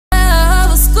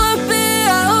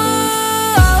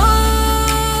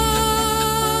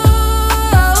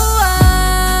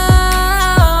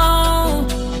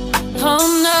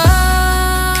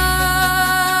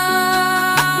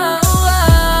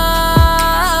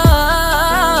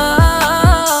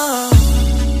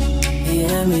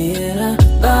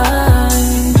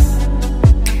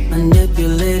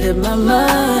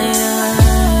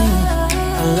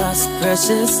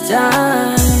precious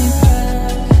time.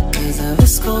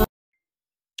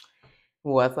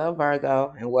 What's up,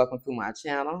 Virgo, and welcome to my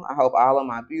channel. I hope all of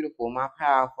my beautiful, my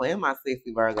powerful, and my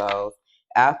sexy Virgos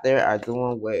out there are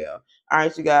doing well. All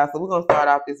right, you guys, so we're going to start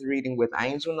off this reading with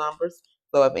angel numbers.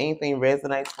 So if anything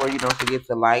resonates for you, don't forget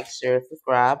to like, share,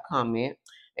 subscribe, comment.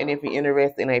 And if you're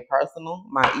interested in a personal,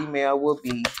 my email will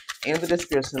be in the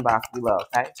description box below,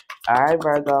 okay? All right,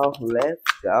 Virgo, let's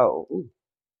go. Ooh.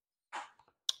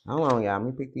 Hold on, y'all. Let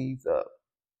me pick these up.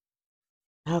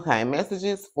 Okay,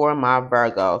 messages for my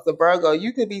Virgo. So Virgo,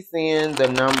 you could be seeing the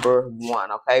number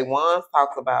 1, okay? 1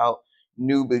 talks about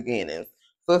new beginnings.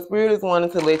 So Spirit is wanting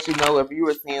to let you know, if you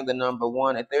are seeing the number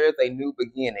 1, that there is a new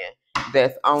beginning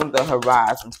that's on the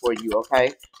horizon for you,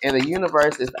 okay? And the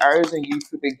universe is urging you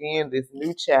to begin this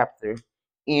new chapter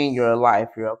in your life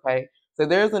here, okay? So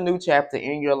there's a new chapter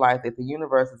in your life that the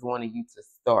universe is wanting you to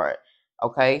start,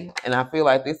 okay? And I feel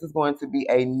like this is going to be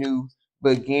a new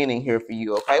beginning here for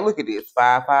you, okay? Look at this,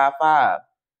 555.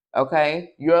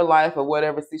 Okay, your life or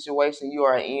whatever situation you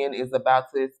are in is about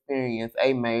to experience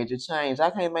a major change. I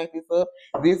can't make this up.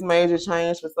 This major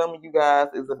change for some of you guys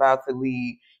is about to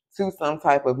lead to some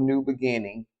type of new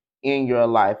beginning in your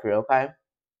life here, okay?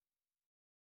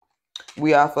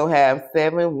 We also have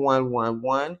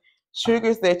 7111.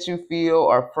 Triggers that you feel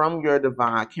are from your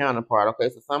divine counterpart. Okay,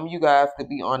 so some of you guys could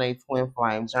be on a twin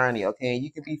flame journey. Okay,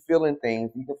 you could be feeling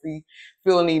things. You could be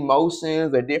feeling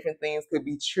emotions, or different things could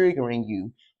be triggering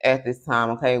you at this time.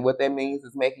 Okay, what that means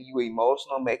is making you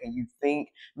emotional, making you think,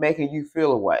 making you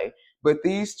feel a way. But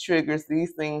these triggers,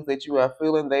 these things that you are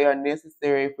feeling, they are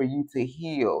necessary for you to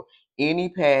heal any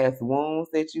past wounds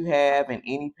that you have and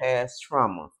any past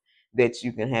traumas that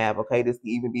you can have. Okay, this can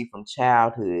even be from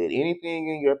childhood, anything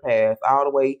in your past, all the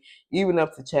way even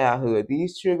up to childhood.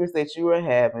 These triggers that you are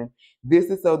having, this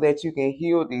is so that you can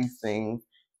heal these things,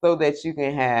 so that you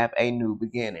can have a new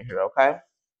beginning here. Okay,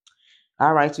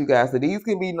 all right, you guys, so these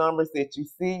can be numbers that you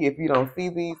see. If you don't see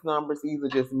these numbers, these are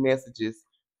just messages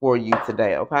for you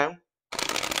today. Okay,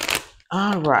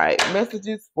 all right,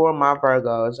 messages for my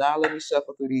Virgos. Y'all, let me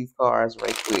shuffle through these cards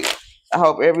right quick. I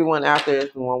hope everyone out there is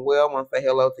doing well. I want to say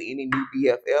hello to any new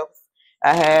BFFs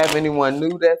I have, anyone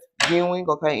new that's viewing,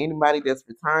 okay, anybody that's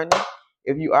returning.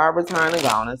 If you are returning, go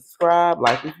on and subscribe,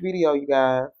 like this video, you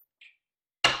guys.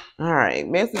 All right,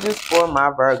 messages for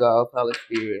my Virgos, Holy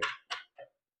Spirit.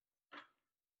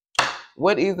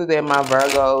 What is it that my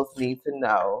Virgos need to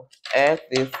know at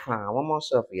this time? One more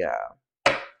shuffle, y'all.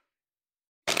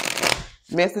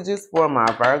 Messages for my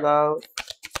Virgos.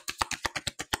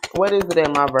 What is it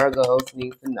that my Virgos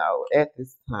need to know at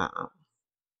this time?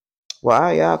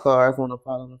 Why y'all cards want to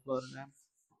fall on the floor today?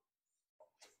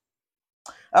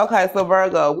 Okay, so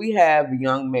Virgo, we have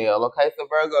young male. Okay, so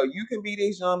Virgo, you can be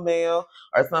this young male,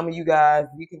 or some of you guys,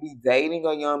 you can be dating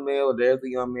a young male. There's a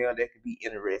young male that could be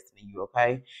interested in you.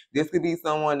 Okay, this could be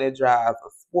someone that drives a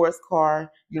sports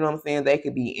car. You know what I'm saying? They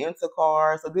could be into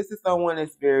cars. So this is someone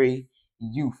that's very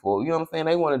youthful. You know what I'm saying?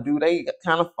 They want to do, they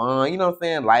kind of fun. You know what I'm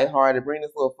saying? Lighthearted. Bring this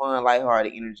little fun,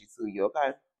 lighthearted energy to you.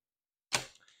 Okay.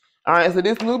 All right, so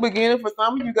this new beginning for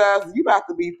some of you guys, you about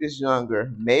to meet this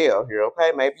younger male here,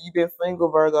 okay? Maybe you've been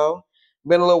single, Virgo.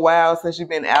 Been a little while since you've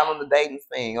been out on the dating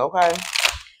scene, okay?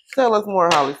 Tell us more,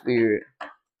 Holy Spirit.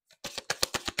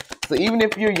 So even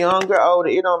if you're younger, older,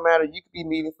 it don't matter. You could be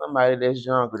meeting somebody that's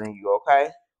younger than you,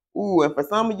 okay? Ooh, and for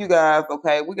some of you guys,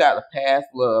 okay, we got a past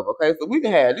love, okay? So we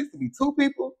can have, this could be 2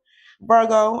 people,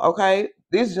 Virgo, okay?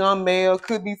 This young male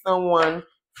could be someone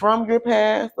from your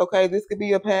past, okay? This could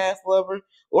be a past lover.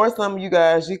 Or some of you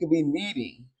guys, you could be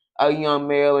meeting a young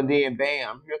male and then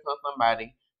bam, here comes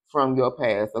somebody from your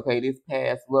past, okay? This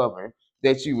past lover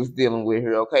that you was dealing with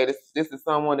here, okay? This is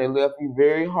someone that left you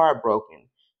very heartbroken.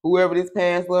 Whoever this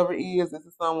past lover is, this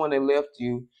is someone that left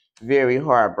you very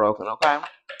heartbroken, okay?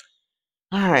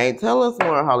 All right, tell us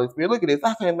more, Holy Spirit. Look at this.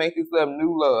 I can't make this up.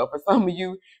 New love. For some of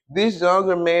you, this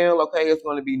younger male, okay, it's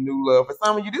going to be new love. For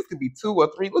some of you, this could be 2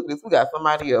 or 3. Look at this. We got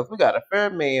somebody else. We got a fair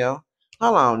male.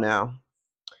 Hold on now.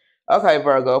 Okay,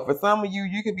 Virgo, for some of you,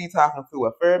 you could be talking to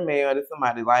a fair male. There's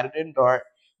somebody lighter than dark.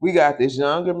 We got this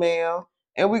younger male,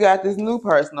 and we got this new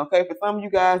person, okay? For some of you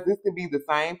guys, this could be the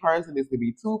same person. This could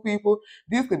be 2 people.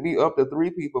 This could be up to 3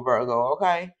 people, Virgo,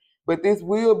 okay? But this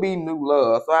will be new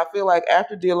love. So I feel like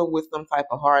after dealing with some type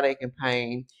of heartache and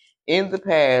pain in the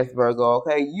past, Virgo,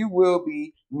 okay, you will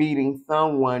be meeting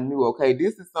someone new, okay?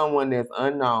 This is someone that's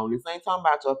unknown. This ain't talking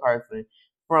about your person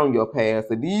from your past.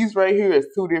 So these right here is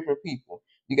 2 different people.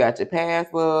 You got your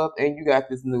past love and you got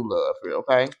this new love here,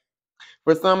 okay?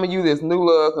 For some of you, this new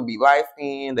love can be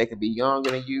light-skinned. They could be younger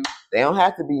than you. They don't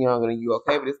have to be younger than you,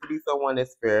 okay? But this could be someone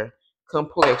that's fair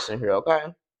complexion here,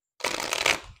 okay?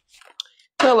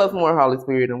 Tell us more, Holy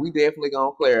Spirit, and we definitely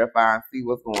gonna clarify and see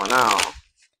what's going on.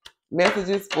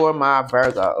 Messages for my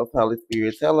Virgo, Holy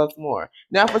Spirit. Tell us more.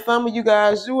 Now, for some of you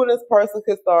guys, you and this person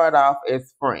could start off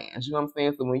as friends. You know what I'm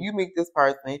saying? So when you meet this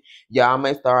person, y'all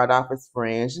may start off as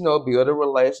friends. You know, build a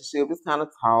relationship. Just kind of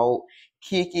talk,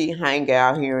 kick it, hang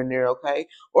out here and there, okay?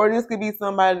 Or this could be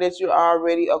somebody that you're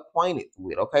already acquainted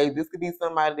with, okay? This could be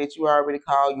somebody that you already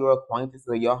call your acquaintance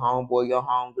or your homeboy, your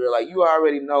homegirl. Like, you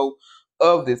already know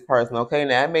of this person, okay?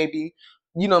 Now, it may be,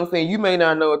 you know what I'm saying, you may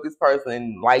not know if this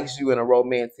person likes you in a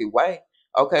romantic way,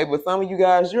 okay? But some of you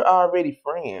guys, you're already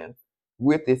friends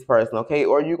with this person, okay?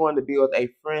 Or you're going to build a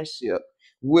friendship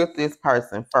with this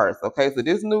person first, okay? So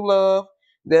this new love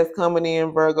that's coming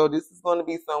in, Virgo, this is going to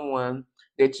be someone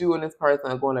that you and this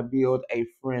person are going to build a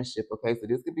friendship, okay? So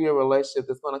this could be a relationship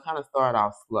that's going to kind of start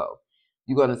off slow.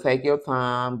 You're going to take your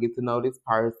time, get to know this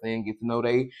person, get to know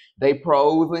they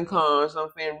pros and cons. You know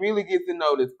what I'm saying? Really get to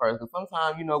know this person.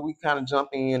 Sometimes, you know, we kind of jump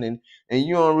in and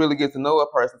you don't really get to know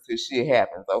a person till shit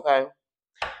happens, okay?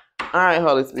 All right,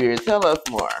 Holy Spirit, tell us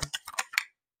more.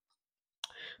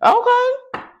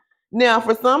 Okay. Now,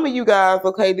 for some of you guys,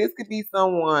 okay, this could be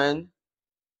someone.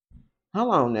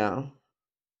 Hold on now.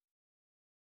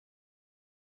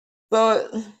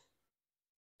 So,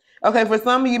 okay, for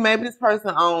some of you, maybe this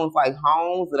person owns like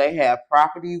homes or they have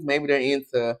properties. Maybe they're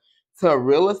into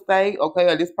real estate,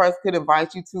 okay? Or this person could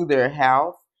invite you to their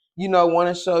house, you know, want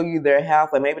to show you their house.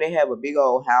 Or maybe they have a big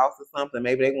old house or something.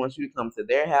 Maybe they want you to come to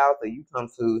their house or you come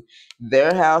to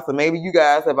their house. Or maybe you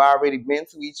guys have already been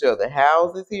to each other's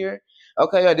houses here,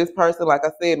 okay? Or this person, like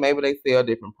I said, maybe they sell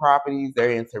different properties.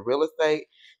 They're into real estate.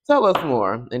 Tell us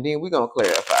more, and then we're going to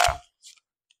clarify.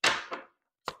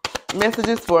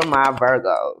 Messages for my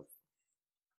Virgos.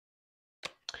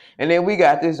 And then we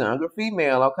got this younger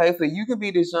female, okay? So you could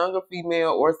be this younger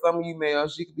female, or some of you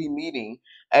males, you could be meeting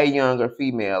a younger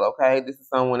female, okay? This is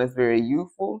someone that's very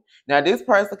youthful. Now, this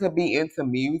person could be into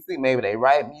music. Maybe they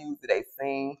write music, they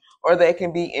sing, or they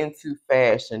can be into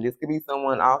fashion. This could be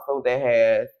someone also that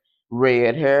has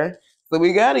red hair. So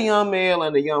we got a young male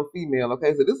and a young female,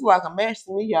 okay? So this is like a match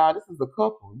to me, y'all. This is a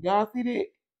couple. Y'all see that?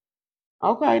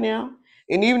 Okay, now.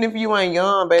 And even if you ain't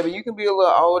young, baby, you can be a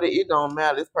little older. It don't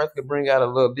matter. This person can bring out a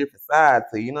little different side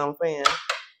to you. You know what I'm saying?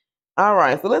 All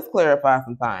right, so let's clarify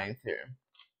some things here.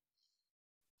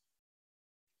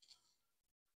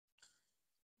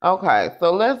 Okay,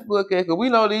 so let's look at, because we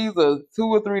know these are 2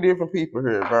 or 3 different people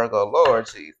here, Virgo. Lord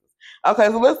Jesus. Okay,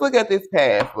 so let's look at this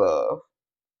past love.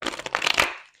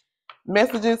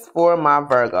 Messages for my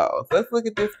Virgos. Let's look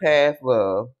at this past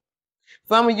love.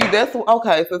 Some of you, that's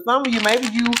okay. So some of you, maybe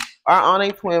you are on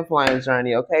a twin flame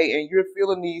journey, okay, and you're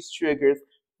feeling these triggers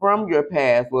from your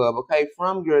past love, okay,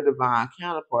 from your divine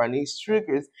counterpart, and these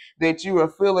triggers that you are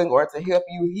feeling or to help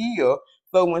you heal.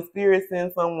 So when spirit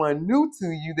sends someone new to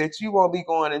you, that you won't be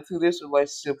going into this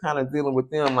relationship kind of dealing with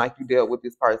them like you dealt with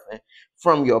this person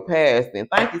from your past. And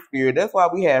thank you, spirit. That's why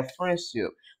we have friendship.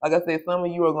 Like I said, some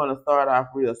of you are going to start off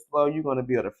real slow. You're going to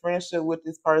build a friendship with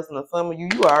this person, or some of you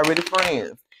are already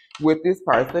friends with this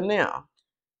person now.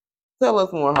 Tell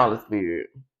us more, Holy Spirit.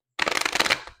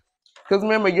 Because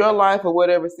remember, your life or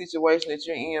whatever situation that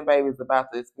you're in, baby, is about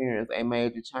to experience a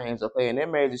major change, okay? And that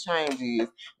major change is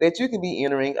that you can be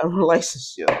entering a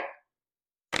relationship.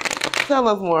 Tell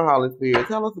us more, Holy Spirit.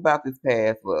 Tell us about this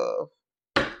past love.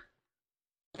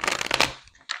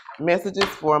 Messages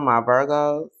for my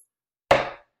Virgos.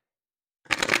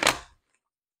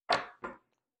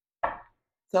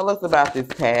 Tell us about this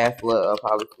past love,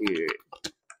 Holy Spirit.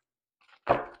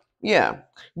 Yeah,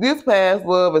 this past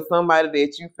love is somebody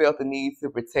that you felt the need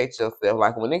to protect yourself.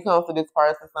 Like when it comes to this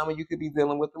person, some of you could be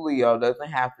dealing with the Leo.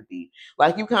 Doesn't have to be.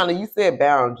 Like you set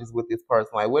boundaries with this person.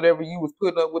 Like whatever you was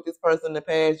putting up with this person in the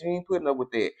past, you ain't putting up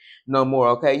with it no more.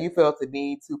 Okay, you felt the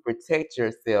need to protect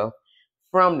yourself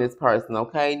from this person.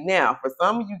 Okay, now for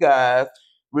some of you guys,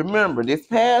 remember this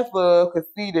past love could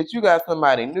see that you got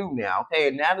somebody new now. Okay,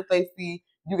 and now that they see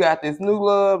you got this new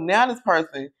love, now this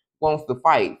person wants to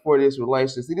fight for this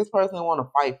relationship. See, this person want to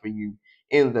fight for you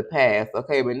in the past,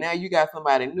 okay? But now you got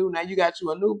somebody new. Now you got you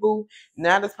a new boo.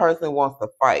 Now this person wants to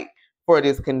fight for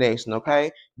this connection, okay?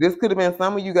 This could have been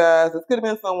some of you guys. This could have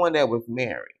been someone that was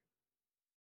married.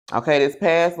 Okay, this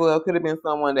past love could have been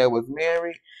someone that was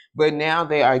married, but now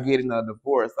they are getting a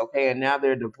divorce, okay? And now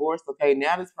they're divorced, okay?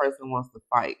 Now this person wants to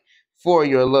fight for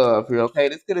your love here, okay?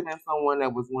 This could have been someone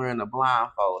that was wearing a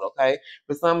blindfold, okay?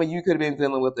 For some of you could have been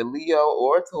dealing with a Leo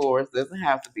or a Taurus, doesn't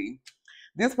have to be.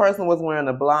 This person was wearing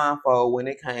a blindfold when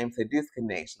it came to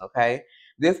disconnection, okay?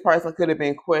 this person could have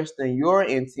been questioning your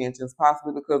intentions,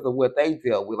 possibly because of what they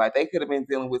dealt with. Like they could have been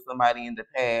dealing with somebody in the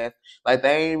past, like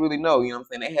they ain't really know, you know what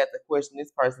I'm saying? They had to question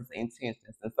this person's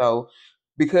intentions. And so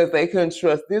because they couldn't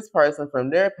trust this person from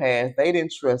their past, they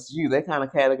didn't trust you. They kind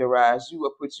of categorized you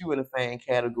or put you in the same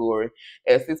category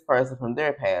as this person from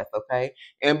their past, okay?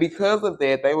 And because of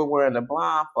that, they were wearing a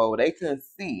blindfold. They couldn't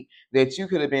see that you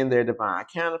could have been their divine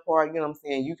counterpart, you know what I'm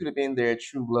saying? You could have been their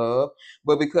true love.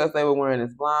 But because they were wearing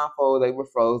this blindfold, they were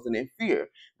frozen in fear.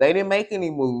 They didn't make any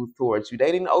moves towards you.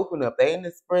 They didn't open up. They didn't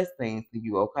express things to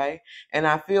you, okay? And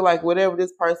I feel like whatever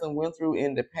this person went through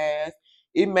in the past,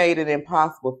 it made it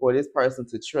impossible for this person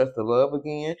to trust the love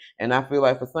again. And I feel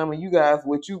like for some of you guys,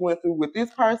 what you went through with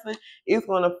this person, it's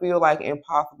going to feel like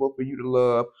impossible for you to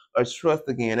love or trust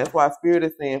again. That's why Spirit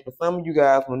is saying for some of you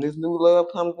guys, when this new love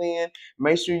comes in,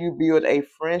 make sure you build a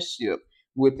friendship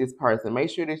with this person. Make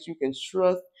sure that you can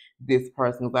trust this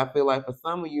person. Because I feel like for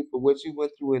some of you, for what you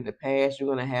went through in the past,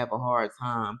 you're going to have a hard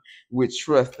time with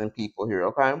trusting people here,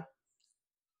 okay?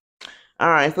 All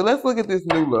right, so let's look at this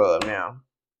new love now.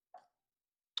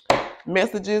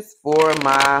 Messages for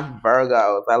my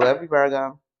Virgos. I love you,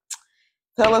 Virgo.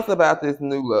 Tell us about this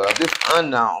new love, this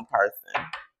unknown person.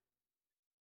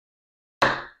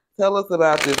 Tell us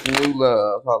about this new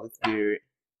love, Holy Spirit.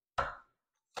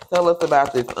 Tell us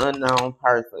about this unknown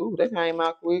person. Ooh, that came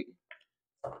out quick.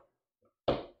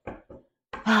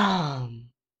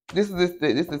 This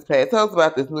is past. Tell us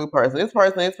about this new person. This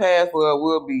person, this past love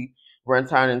will be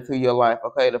returning to your life.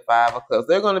 Okay, the Five of Cups.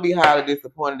 They're going to be highly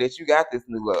disappointed that you got this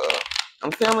new love. I'm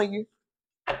telling you.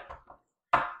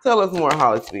 Tell us more,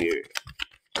 Holy Spirit.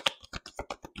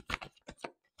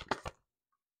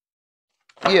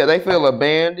 Yeah, they feel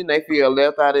abandoned. They feel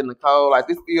left out in the cold. Like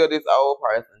this old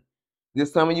person.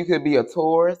 This some of you could be a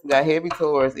Taurus. You got heavy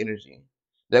Taurus energy.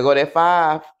 There go that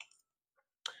 5.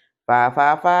 5,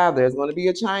 5, 5. There's going to be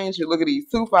a change here. Look at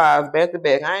these 2 5s back to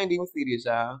back. I ain't even see this,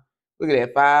 y'all. Look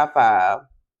at that 5, 5.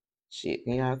 Shit,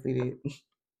 can y'all see that?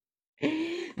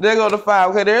 There go the 5.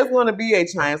 Okay, there's going to be a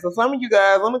change. So some of you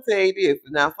guys, I'm going to tell you this.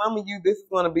 Now, some of you, this is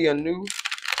going to be a new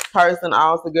person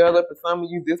altogether. For some of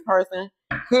you, this person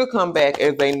could come back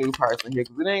as a new person here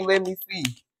because it ain't letting me see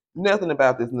nothing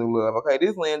about this new love. Okay,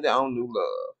 this landed on new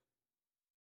love.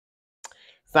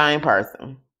 Same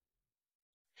person.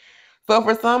 So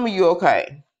for some of you,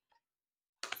 okay,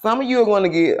 some of you are going to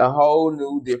get a whole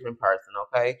new different person,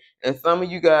 okay? And some of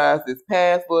you guys, this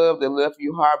past love that left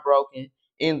you heartbroken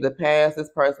in the past, this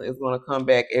person is going to come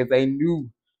back as a new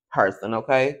person,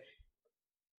 okay?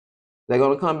 They're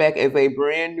going to come back as a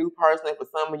brand new person. And for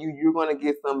some of you, you're going to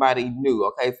get somebody new,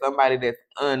 okay? Somebody that's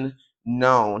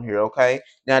unknown here, okay?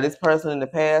 Now, this person in the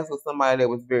past was somebody that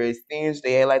was very stingy.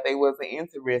 They had like they wasn't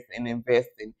interested in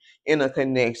investing in a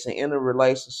connection, in a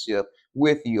relationship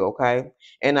with you, okay?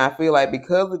 And I feel like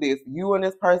because of this, you and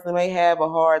this person may have a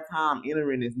hard time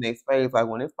entering this next phase. Like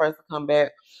when this person come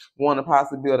back, want to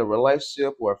possibly build a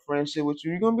relationship or a friendship with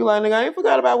you, you're going to be like, nigga, I ain't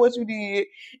forgot about what you did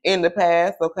in the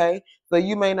past, okay? So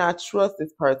you may not trust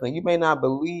this person. You may not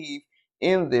believe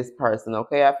in this person,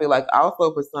 okay? I feel like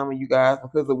also for some of you guys,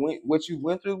 because of what you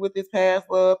went through with this past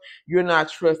love, you're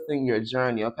not trusting your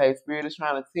journey, okay? Spirit is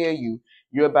trying to tell you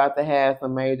you're about to have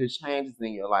some major changes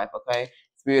in your life, okay?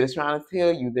 Spirit is trying to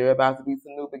tell you there are about to be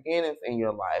some new beginnings in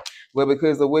your life. But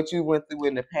because of what you went through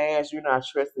in the past, you're not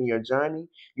trusting your journey.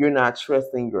 You're not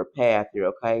trusting your path here,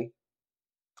 okay?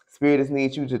 Spirit just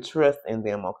needs you to trust in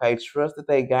them, okay? Trust that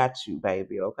they got you,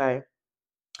 baby, okay?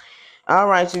 All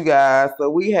right, you guys. So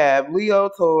we have Leo,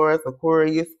 Taurus,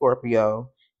 Aquarius,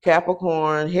 Scorpio,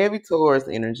 Capricorn, heavy Taurus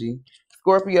energy,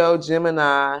 Scorpio,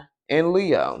 Gemini, and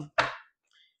Leo.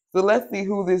 So let's see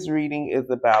who this reading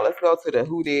is about. Let's go to the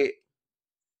who did,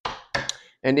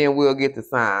 and then we'll get the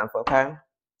signs, okay?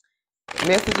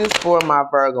 Messages for my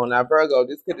Virgo. Now, Virgo,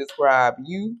 this could describe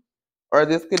you, or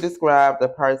this could describe the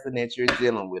person that you're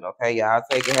dealing with, okay? Y'all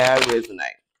take it how it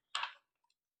resonates.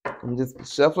 I'm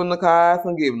just shuffling the cards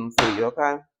and giving them to you,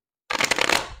 okay?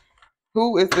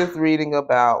 Who is this reading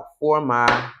about for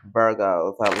my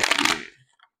Virgos? Holy Spirit.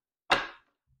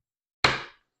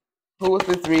 Who is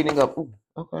this reading of? Ooh,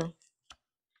 okay.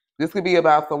 This could be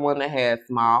about someone that has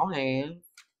small hands.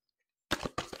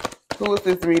 Who is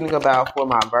this reading about for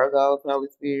my Virgos, Holy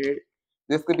Spirit?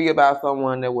 This could be about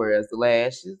someone that wears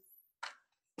lashes.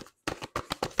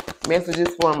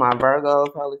 Messages for my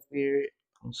Virgos, Holy Spirit.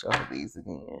 I'll shuffle these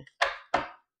again.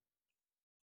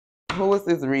 Who is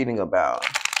this reading about?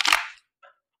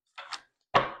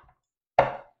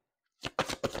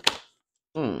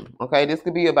 Okay, this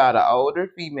could be about an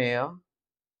older female.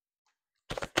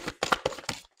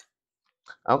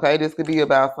 Okay, this could be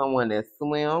about someone that's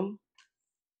slim.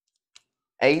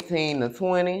 18 to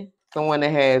 20, someone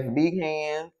that has big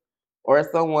hands, or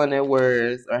someone that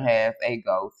wears or has a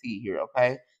goatee here,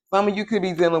 okay? Some of you could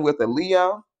be dealing with a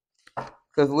Leo,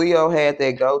 because Leo had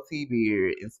that goatee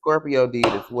beard, and Scorpio did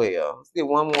as well. Let's get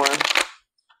one more,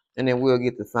 and then we'll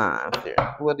get the signs here.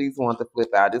 What do these want to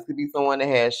flip out? This could be someone that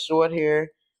has short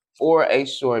hair or a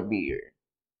short beard.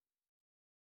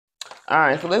 All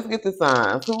right, so let's get the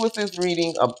signs. Who is this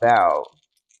reading about?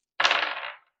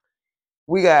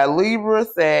 We got Libra,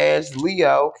 Sag,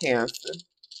 Leo, Cancer.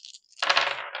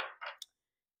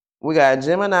 We got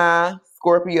Gemini,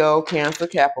 Scorpio, Cancer,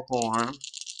 Capricorn.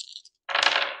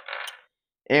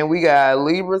 And we got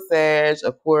Libra, Sag,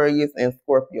 Aquarius, and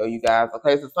Scorpio, you guys.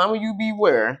 Okay, so some of you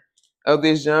beware of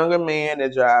this younger man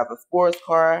that drives a sports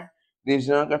car, this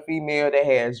younger female that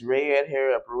has red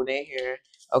hair or brunette hair,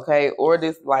 okay, or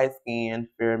this light-skinned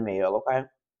fair male, okay?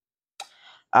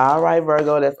 All right,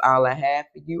 Virgo, that's all I have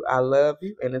for you. I love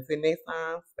you. And until next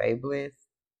time, stay blessed.